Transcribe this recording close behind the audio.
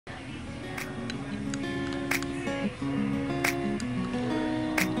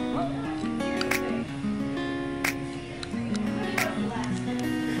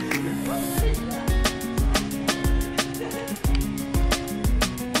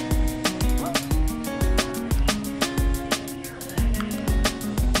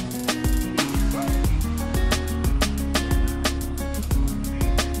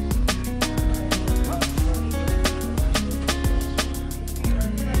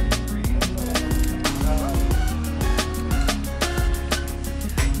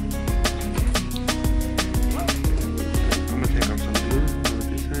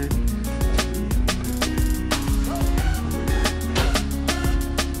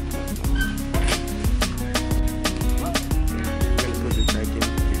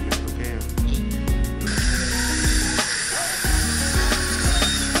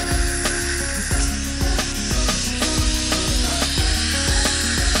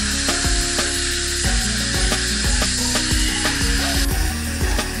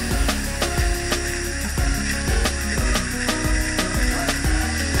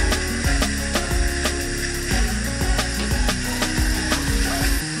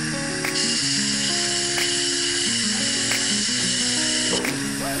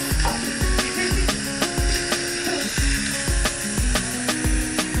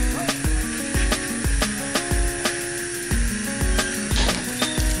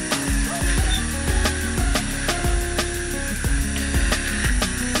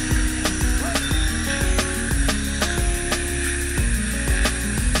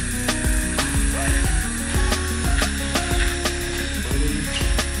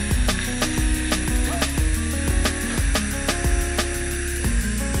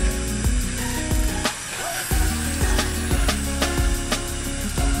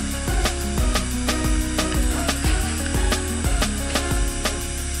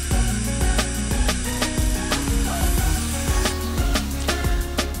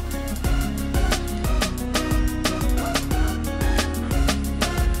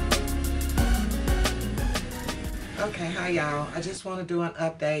just want to do an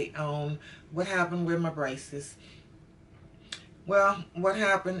update on what happened with my braces. Well, what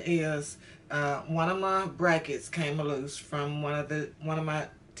happened is one of my brackets came loose from one of my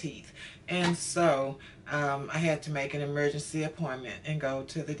teeth, and so I had to make an emergency appointment and go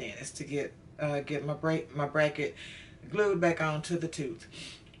to the dentist to get my bracket glued back onto the tooth.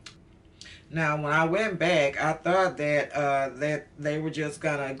 Now, when I went back, I thought that they were just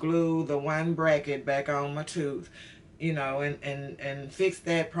gonna glue the one bracket back on my tooth, and fix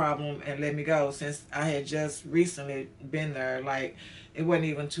that problem and let me go. Since I had just recently been there, like it wasn't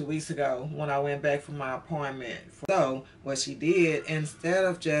even 2 weeks ago when I went back for my appointment. So what she did, instead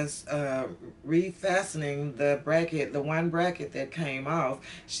of just refastening the bracket, the one bracket that came off,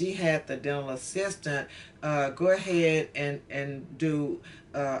 she had the dental assistant go ahead and do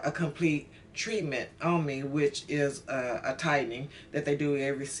a complete treatment on me, which is a tightening that they do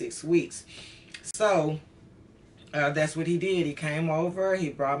every 6 weeks. So that's what he did. He came over, he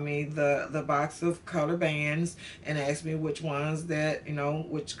brought me the box of color bands and asked me which ones that,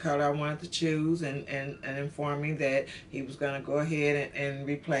 which color I wanted to choose, and informed me that he was going to go ahead and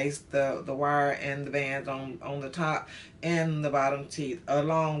replace the wire and the bands on the top and the bottom teeth,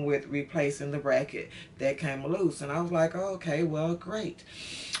 along with replacing the bracket that came loose. And I was like, oh, okay, well, great.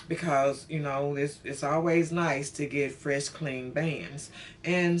 Because, it's always nice to get fresh, clean bands.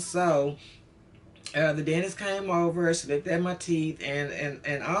 And so the dentist came over, she looked at my teeth,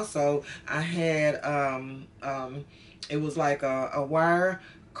 and also I had it was like a wire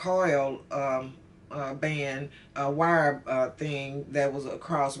coil band, a wire thing that was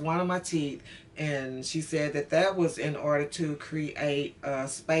across one of my teeth, and she said that was in order to create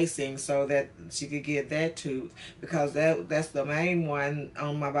spacing so that she could get that tooth, because that's the main one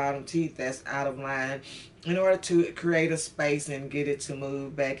on my bottom teeth that's out of line, in order to create a space and get it to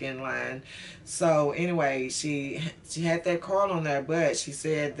move back in line. So anyway, she had that coil on there, but she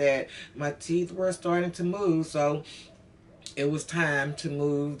said that my teeth were starting to move, so it was time to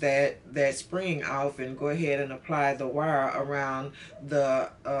move that spring off and go ahead and apply the wire around the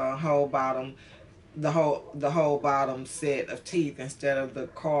whole bottom, the whole bottom set of teeth, instead of the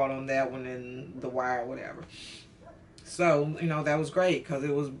coil on that one and the wire, whatever. So, that was great, because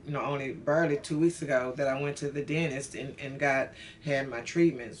it was, only barely 2 weeks ago that I went to the dentist and had my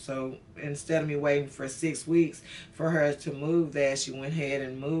treatment. So instead of me waiting for 6 weeks for her to move that, she went ahead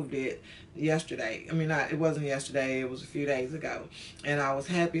and moved it yesterday. I mean, it wasn't yesterday, it was a few days ago. And I was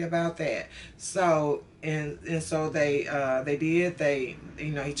happy about that. So, and so he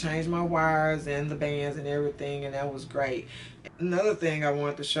changed my wires and the bands and everything, and that was great. Another thing I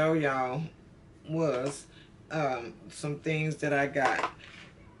wanted to show y'all was some things that I got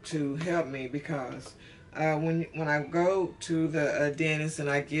to help me, because when I go to the dentist and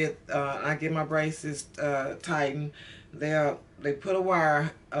I get my braces tightened, they put a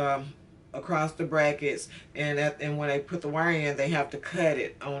wire across the brackets, and when they put the wire in, they have to cut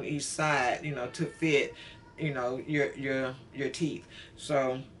it on each side, to fit, your teeth.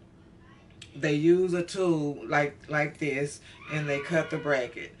 So they use a tool like this, and they cut the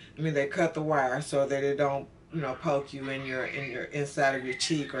bracket. I mean, they cut the wire so that it don't poke you in your inside of your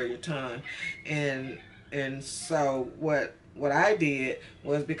cheek or your tongue. And so what I did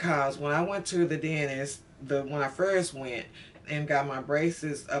was, because when I went to the dentist, when I first went and got my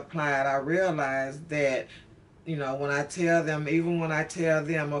braces applied, I realized that, even when I tell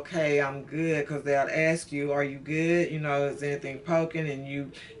them, okay, I'm good, because they'll ask you, are you good? Is anything poking? And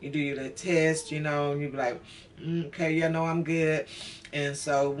you do your test, and you be like, okay, yeah, no, I'm good. And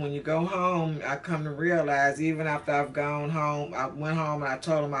so when you go home, I come to realize, even after I've gone home, I went home and I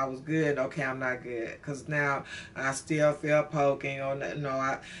told them I was good, okay, I'm not good. Because now I still feel poking, or,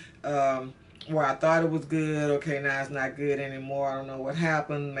 where I thought it was good, okay, now it's not good anymore. I don't know what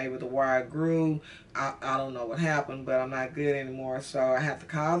happened. Maybe the wire grew. I don't know what happened, but I'm not good anymore. So I have to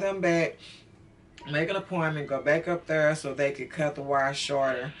call them back, make an appointment, go back up there so they could cut the wire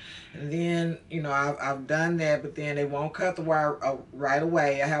shorter. And then, I've done that, but then they won't cut the wire right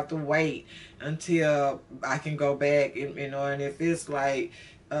away. I have to wait until I can go back, and if it's like,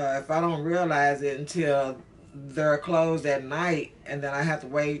 if I don't realize it until they're closed at night, and then I have to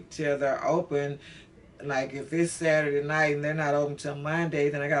wait till they're open. Like if it's Saturday night and they're not open till Monday,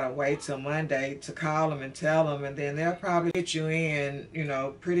 then I gotta wait till Monday to call them and tell them, and then they'll probably get you in,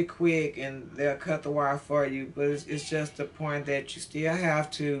 pretty quick, and they'll cut the wire for you. But it's just the point that you still have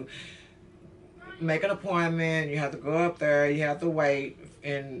to make an appointment. You have to go up there. You have to wait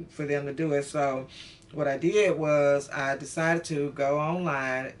and for them to do it. So what I did was I decided to go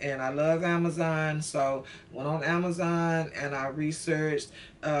online, and I love Amazon, so went on Amazon and I researched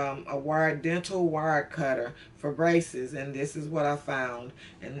a dental wire cutter for braces, and this is what I found.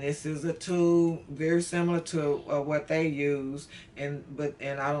 And this is a tool very similar to what they use, and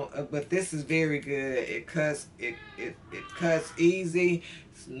I don't but this is very good. It cuts easy.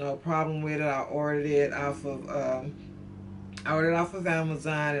 It's no problem with it. I ordered off of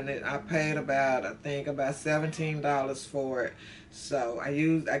Amazon, and I paid about, I think about $17 for it. So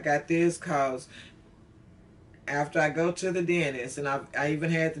I got this cause after I go to the dentist, and I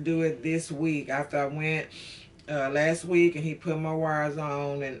even had to do it this week after I went last week, and he put my wires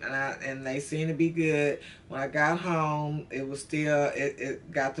on, and they seem to be good. When I got home, it was still,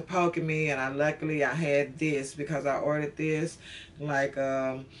 it got to poking me, and luckily I had this because I ordered this like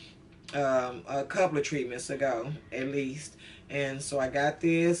a couple of treatments ago at least. And so I got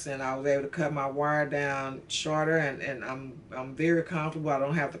this, and I was able to cut my wire down shorter, and I'm very comfortable. I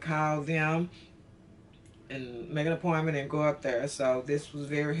don't have to call them and make an appointment and go up there. So this was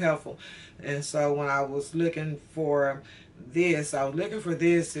very helpful. And so when I was looking for this, I was looking for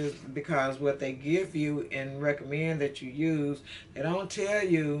this is because what they give you and recommend that you use, they don't tell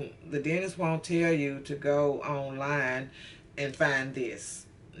you, the dentist won't tell you to go online and find this.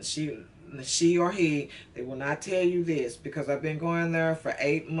 She or he, they will not tell you this, because I've been going there for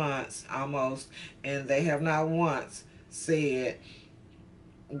 8 months almost, and they have not once said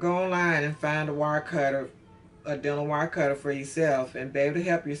go online and find a dental wire cutter for yourself and be able to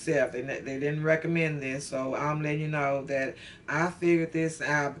help yourself. They didn't recommend this, so I'm letting you know that I figured this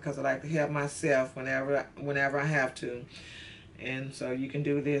out because I like to help myself whenever I have to. And so you can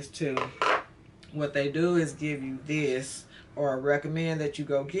do this too. What they do is give you this, or recommend that you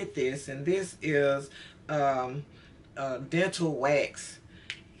go get this, and this is dental wax.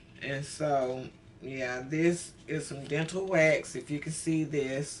 And so yeah, this is some dental wax. If you can see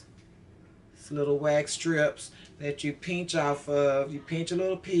this, it's little wax strips that you pinch off of. You pinch a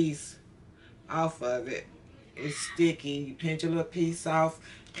little piece off of it. It's sticky. You pinch a little piece off,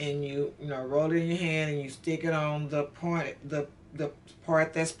 and you know, roll it in your hand, and you stick it on the part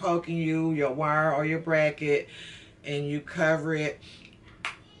that's poking you, your wire or your bracket, and you cover it,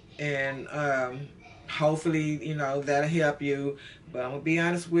 and hopefully, you know, that'll help you. But I'm gonna be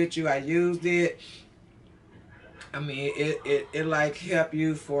honest with you, I used it. I mean, it like help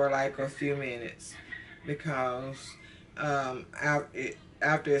you for like a few minutes, because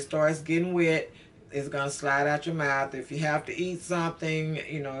after it starts getting wet, it's gonna slide out your mouth. If you have to eat something,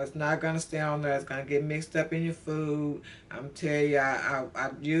 you know, it's not gonna stay on there. It's gonna get mixed up in your food. I'm telling you,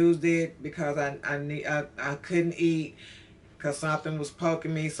 I used it because I couldn't eat because something was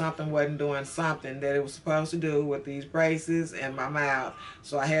poking me, something wasn't doing something that it was supposed to do with these braces and my mouth.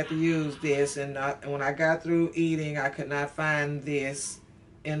 So I had to use this, and when I got through eating, I could not find this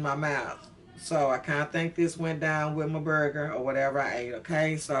in my mouth. So I kind of think this went down with my burger or whatever I ate,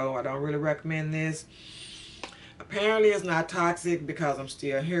 okay? So I don't really recommend this. Apparently it's not toxic because I'm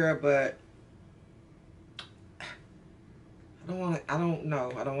still here, but I don't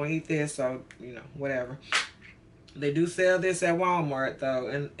know. I don't want to eat this, so, you know, whatever. They do sell this at Walmart though,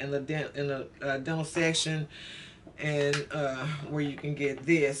 in the dental section, and where you can get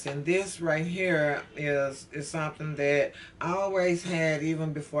this. And this right here is something that I always had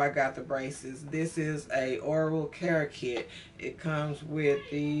even before I got the braces. This is a oral care kit. It comes with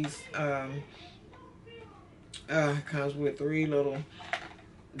these. It comes with 3 little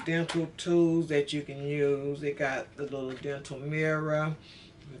dental tools that you can use. It got the little dental mirror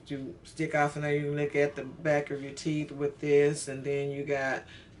that you stick off in there. You can look at the back of your teeth with this, and then you got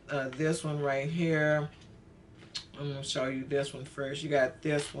this one right here. I'm gonna show you this one first. You got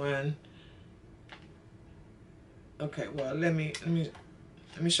this one. Okay, well let me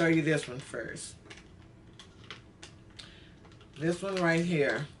show you this one first. This one right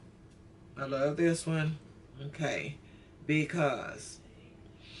here. I love this one. Okay, because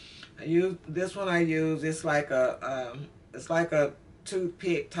I use this one. It's like a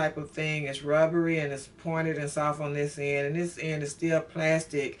toothpick type of thing. It's rubbery and it's pointed and soft on this end, and this end is still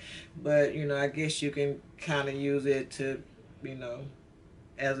plastic, but you know, I guess you can kind of use it to, you know,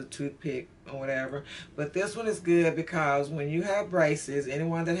 as a toothpick or whatever. But this one is good because when you have braces,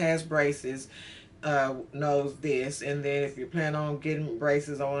 anyone that has braces knows this. And then if you plan on getting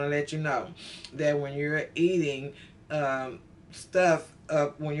braces, I want to let you know that when you're eating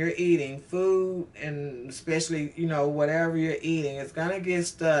when you're eating food, and especially, you know, whatever you're eating, it's gonna get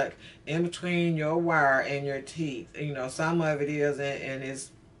stuck in between your wire and your teeth. You know, some of it is, and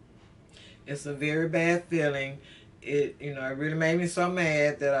it's a very bad feeling. it really made me so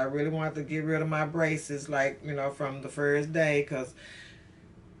mad that I really wanted to get rid of my braces, like, from the first day, because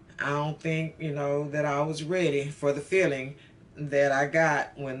I don't think, that I was ready for the feeling that I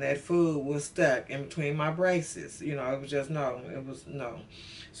got when that food was stuck in between my braces. It was just no, it was no.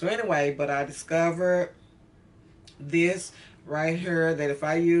 So anyway, but I discovered this right here, that if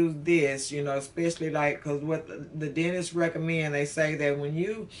I use this, especially like, because what the dentist recommend, they say that when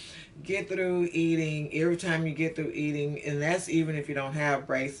you get through eating, every time you get through eating, and that's even if you don't have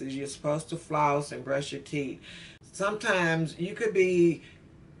braces, you're supposed to floss and brush your teeth. Sometimes you could be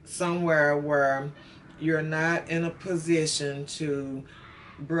somewhere where you're not in a position to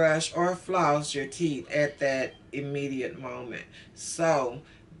brush or floss your teeth at that immediate moment. So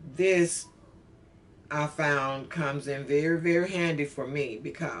this, I found, comes in very, very handy for me,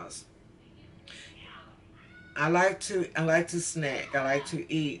 because I like to snack. I like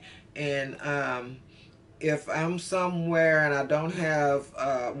to eat, and if I'm somewhere and I don't have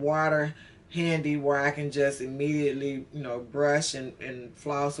water handy where I can just immediately, brush and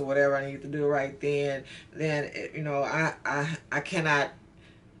floss or whatever I need to do right then I cannot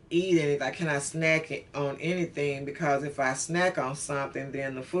eat anything. I cannot snack on anything, because if I snack on something,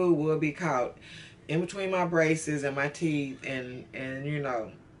 then the food will be caught in between my braces and my teeth, and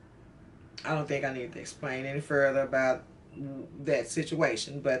I don't think I need to explain any further about that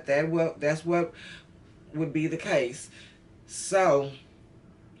situation, but that's what would be the case. So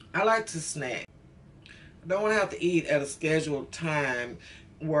I like to snack. I don't want to have to eat at a scheduled time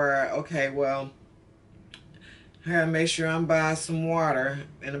where, okay, well, I gotta make sure I'm buying some water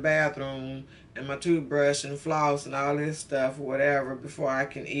in the bathroom and my toothbrush and floss and all this stuff or whatever before I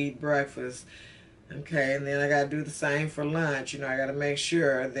can eat breakfast. Okay, and then I gotta do the same for lunch. I gotta make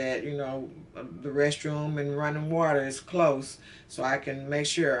sure that, the restroom and running water is close so I can make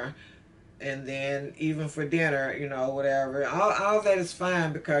sure. And then even for dinner, whatever. All that is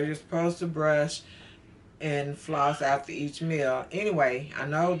fine, because you're supposed to brush and floss after each meal. Anyway, I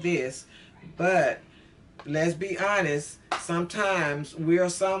know this, but let's be honest, sometimes we're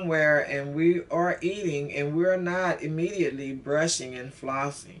somewhere and we are eating and we're not immediately brushing and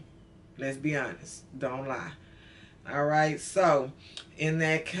flossing. Let's be honest. Don't lie. All right. So, in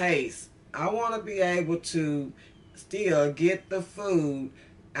that case, I want to be able to still get the food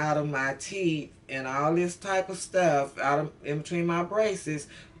out of my teeth and all this type of stuff out of in between my braces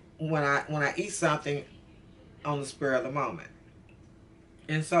when I eat something on the spur of the moment.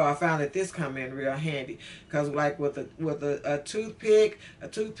 And so I found that this come in real handy, because like with a toothpick,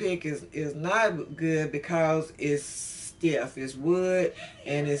 is not good because it's stiff. It's wood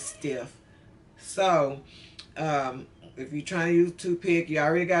and it's stiff. So if you're trying to use a toothpick, you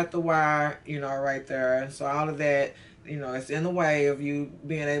already got the wire, right there. And so all of that, it's in the way of you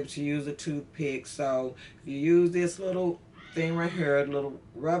being able to use a toothpick. So if you use this little thing right here, the little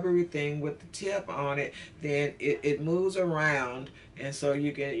rubbery thing with the tip on it, then it moves around. And so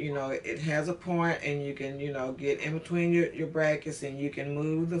you can, it has a point, and you can, get in between your brackets, and you can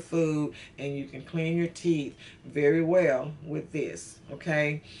move the food, and you can clean your teeth very well with this,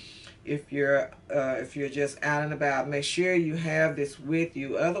 okay? If you're just out and about, make sure you have this with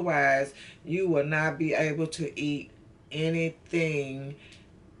you. Otherwise, you will not be able to eat anything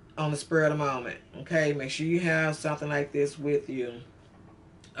on the spur of the moment. Okay, make sure you have something like this with you.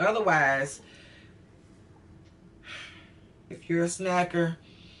 Otherwise, if you're a snacker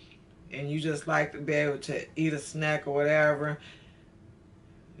and you just like to be able to eat a snack or whatever,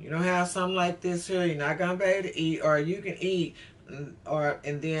 you don't have something like this here, you're not gonna be able to eat. Or you can eat,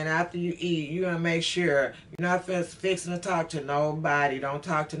 and then after you eat, you gotta make sure you're not fixing to talk to nobody. Don't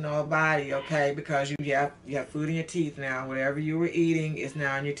talk to nobody, okay? Because you have food in your teeth now. Whatever you were eating is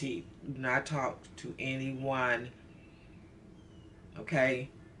now in your teeth. Do not talk to anyone, okay?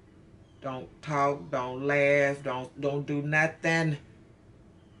 Don't talk. Don't laugh. Don't do nothing.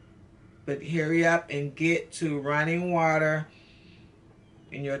 But hurry up and get to running water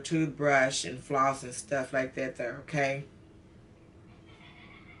and your toothbrush and floss and stuff like that there, okay?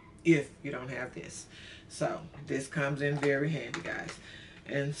 If you don't have this. So this comes in very handy, guys.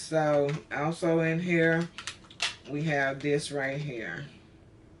 And so also in here we have this right here.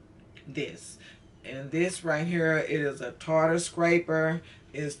 This. And this right here, it is a tartar scraper.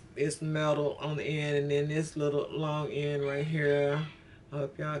 It's metal on the end, and then this little long end right here. I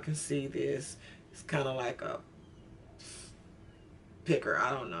hope y'all can see this. It's kind of like a picker. I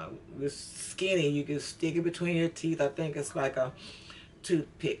don't know. It's skinny. You can stick it between your teeth. I think it's like a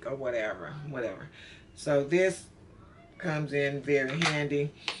toothpick or whatever. So this comes in very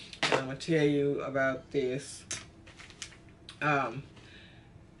handy. And I'm going to tell you about this.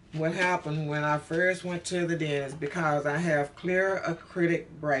 what happened when I first went to the dentist, because I have clear acrylic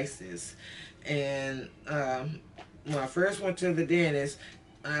braces. And when I first went to the dentist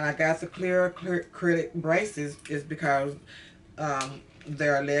and I got the clear acrylic braces, is because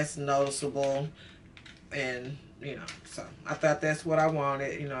they're less noticeable. And so I thought that's what I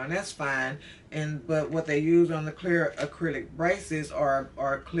wanted, and that's fine. And but what they use on the clear acrylic braces are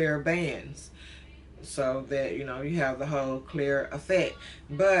clear bands, so that you have the whole clear effect.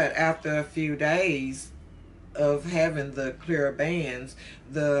 But after a few days of having the clear bands,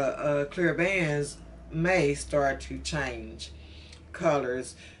 the clear bands may start to change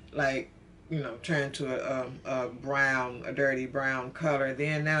colors, like turn to a brown, a dirty brown color.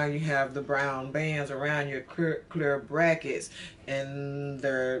 Then now you have the brown bands around your clear brackets, and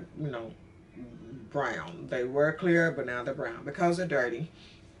they're brown. They were clear, but now they're brown because they're dirty,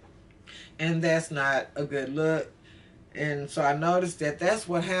 and that's not a good look. And so I noticed that that's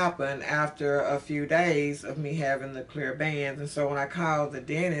what happened after a few days of me having the clear bands. And so when I called the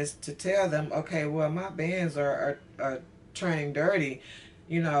dentist to tell them, okay, well, my bands are turning dirty,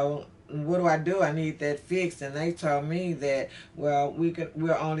 what do I do? I need that fixed. And they told me that, well,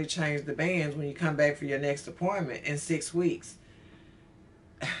 we'll only change the bands when you come back for your next appointment in 6 weeks.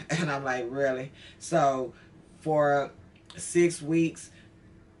 And I'm like, really? So for 6 weeks,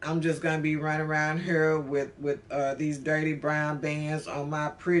 I'm just gonna be running around here with these dirty brown bands on my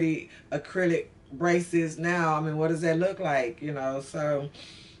pretty acrylic braces now. I mean, what does that look like? So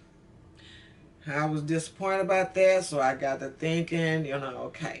I was disappointed about that. So I got to thinking,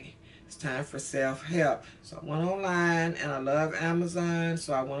 okay, it's time for self-help. So I went online, and I love Amazon.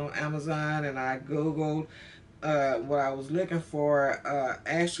 So I went on Amazon and I Googled what I was looking for.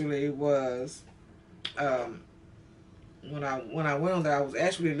 Actually was when I went on there, I was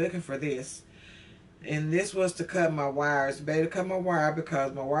actually looking for this. And this was to cut my wires. Better cut my wire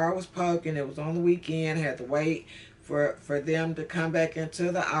because my wire was poking. It was on the weekend. I had to wait for them to come back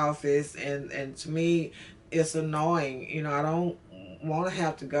into the office. And to me, it's annoying. I don't want to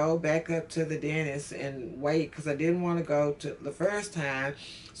have to go back up to the dentist and wait, because I didn't want to go to the first time.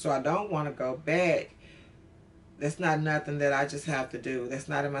 So I don't want to go back. That's not nothing that I just have to do. That's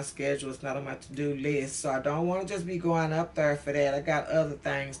not in my schedule. It's not on my to-do list. So I don't want to just be going up there for that. I got other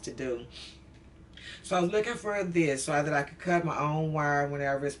things to do. So I was looking for this so that I could cut my own wire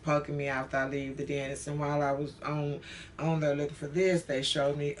whenever it's poking me after I leave the dentist. And while I was on there looking for this, they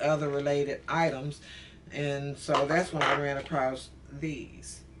showed me other related items. And so that's when I ran across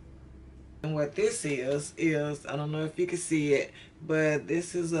these. And what this is, I don't know if you can see it, but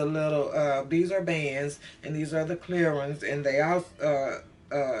this is a little, these are bands, and these are the clear ones, and they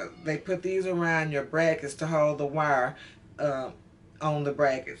put these around your brackets to hold the wire on the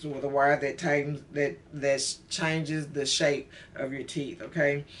brackets, with a wire that tightens, that changes the shape of your teeth,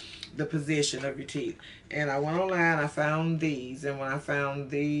 okay, the position of your teeth. And I went online, I found these, and when I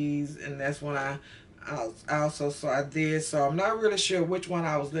found these, and that's when I also saw this. So I'm not really sure which one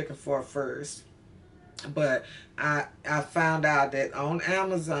I was looking for first, but I found out that on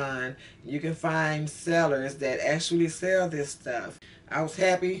Amazon you can find sellers that actually sell this stuff. I was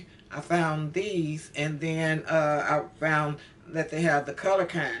happy I found these, and then I found that they have the color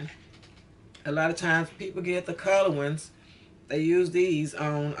kind. A lot of times people get the color ones. They use these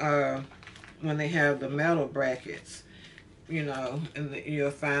on when they have the metal brackets, and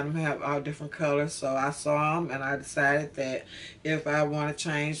you'll find them have all different colors. So I saw them, and I decided that if I want to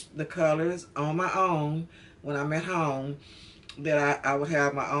change the colors on my own when I'm at home, that I would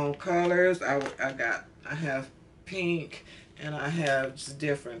have my own colors. I have pink, and I have just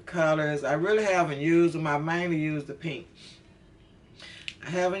different colors. I really haven't used them. I mainly use the pink. I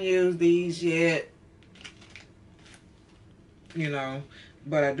haven't used these yet,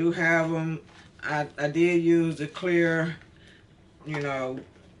 but I do have them. I did use the clear,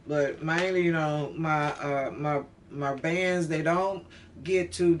 but mainly, my bands, they don't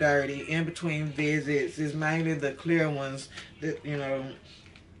get too dirty in between visits. It's mainly the clear ones that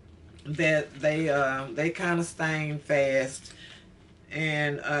that they kind of stain fast.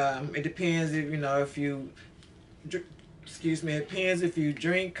 And it depends if you excuse me, it depends if you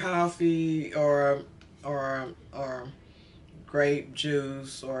drink coffee or grape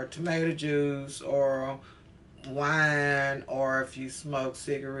juice or tomato juice or wine, or if you smoke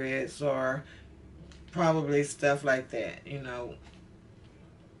cigarettes, or probably stuff like that,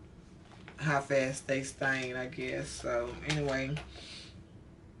 how fast they stain, I guess. So anyway,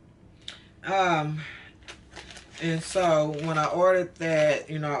 and so when I ordered that,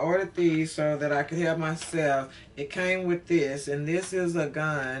 I ordered these so that I could help myself. It came with this, and this is a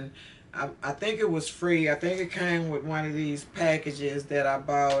gun I think it was free. I think it came with one of these packages that I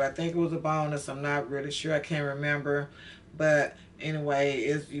bought. I think it was a bonus. I'm not really sure. I can't remember. But anyway,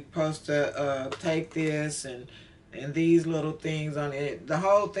 it's, you're supposed to take this and these little things on it. The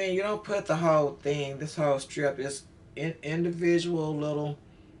whole thing, you don't put the whole thing, this whole strip is individual little,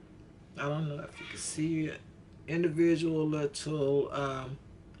 I don't know if you can see it, individual little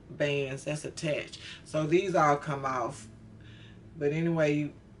bands that's attached. So these all come off. But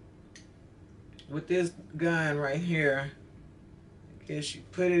anyway, with this gun right here, I guess you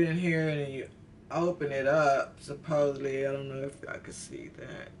put it in here and then you open it up, supposedly. I don't know if I can see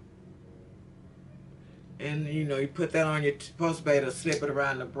that. And you know, you put that on, you're supposed to be able to slip it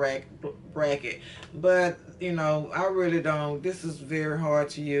around the bracket. But you know, I really don't, this is very hard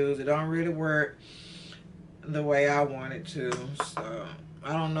to use. It don't really work the way I want it to. So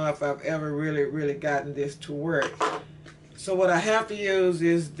I don't know if I've ever really gotten this to work. So what I have to use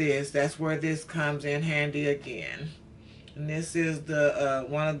is this. That's where this comes in handy again. And this is the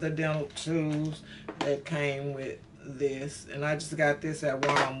one of the dental tools that came with this. And I just got this at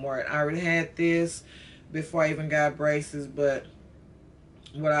Walmart. I already had this before I even got braces, but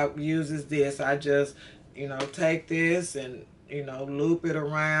what I use is this. I just, you know, take this and, you know, loop it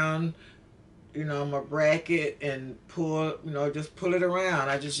around, you know, my bracket and pull, you know, just pull it around.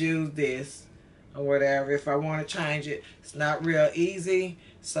 I just use this or whatever if I want to change it. It's not real easy,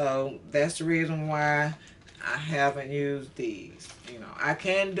 so that's the reason why I haven't used these. You know, I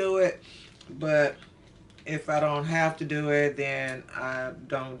can do it, but if I don't have to do it, then I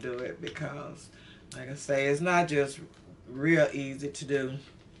don't do it, because like I say, it's not just real easy to do.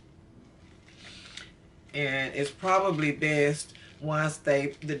 And it's probably best once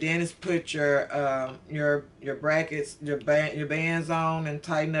the dentist put your brackets, your bands on and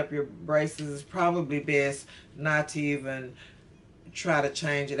tighten up your braces, it's probably best not to even try to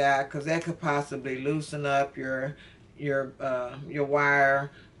change it out, because that could possibly loosen up your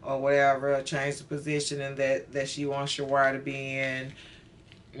wire or whatever, or change the position and that she wants your wire to be in,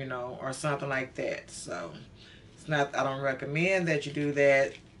 you know, or something like that. So it's not, I don't recommend that you do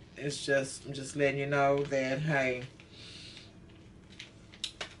that. It's just, I'm just letting you know that, hey,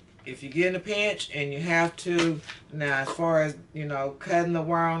 if you get in a pinch and you have to, now as far as, you know, cutting the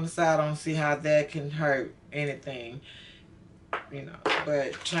wire on the side, I don't see how that can hurt anything, you know,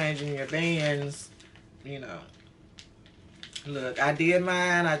 but changing your bands, you know, look, I did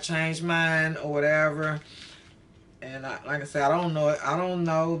mine, I changed mine or whatever, and like I said, I don't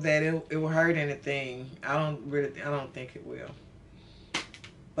know that it will hurt anything. I don't think it will.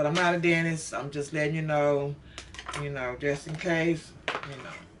 But I'm not a dentist. I'm just letting you know, just in case, you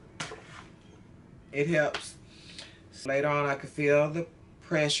know, it helps. So later on, I could feel the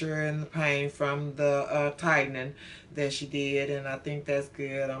pressure and the pain from the tightening that she did, and I think that's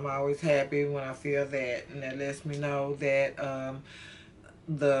good. I'm always happy when I feel that, and that lets me know that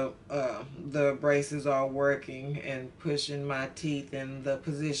the braces are working and pushing my teeth in the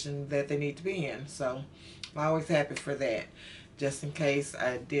position that they need to be in. So I'm always happy for that. Just in case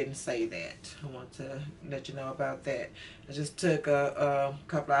I didn't say that, I want to let you know about that. I just took a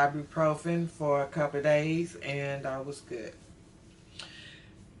couple of ibuprofen for a couple of days, and I was good.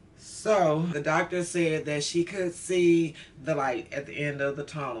 So the doctor said that she could see the light at the end of the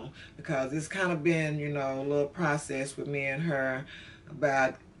tunnel, because it's kind of been, you know, a little process with me and her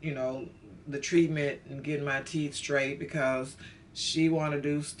about, you know, the treatment and getting my teeth straight, because she wanted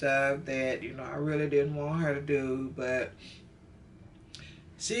to do stuff that, you know, I really didn't want her to do, but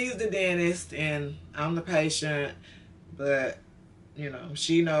she's the dentist and I'm the patient. But, you know,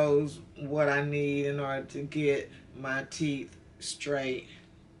 she knows what I need in order to get my teeth straight,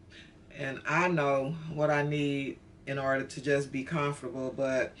 and I know what I need in order to just be comfortable.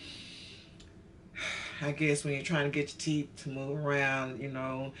 But I guess when you're trying to get your teeth to move around, you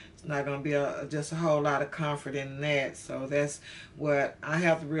know, it's not going to be just a whole lot of comfort in that. So that's what I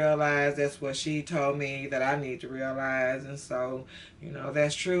have to realize. That's what she told me that I need to realize. And so, you know,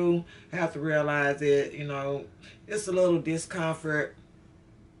 that's true. I have to realize it. You know, it's a little discomfort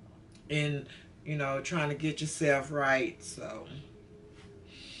in, you know, trying to get yourself right. So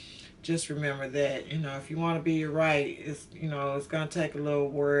just remember that, you know, if you want to be right, it's, you know, it's going to take a little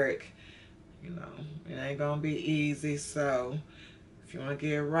work. You know, it ain't going to be easy. So if you want to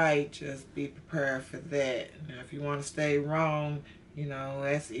get it right, just be prepared for that. Now, if you want to stay wrong, you know,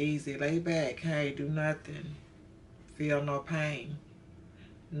 that's easy. Lay back. Hey, do nothing. Feel no pain.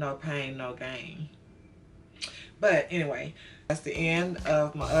 No pain, no gain. But anyway, that's the end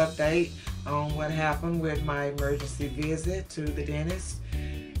of my update on what happened with my emergency visit to the dentist.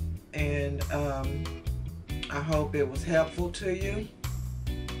 And I hope it was helpful to you.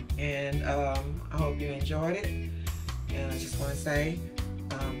 And I hope you enjoyed it. And I just want to say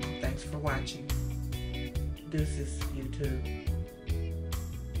thanks for watching. This is YouTube.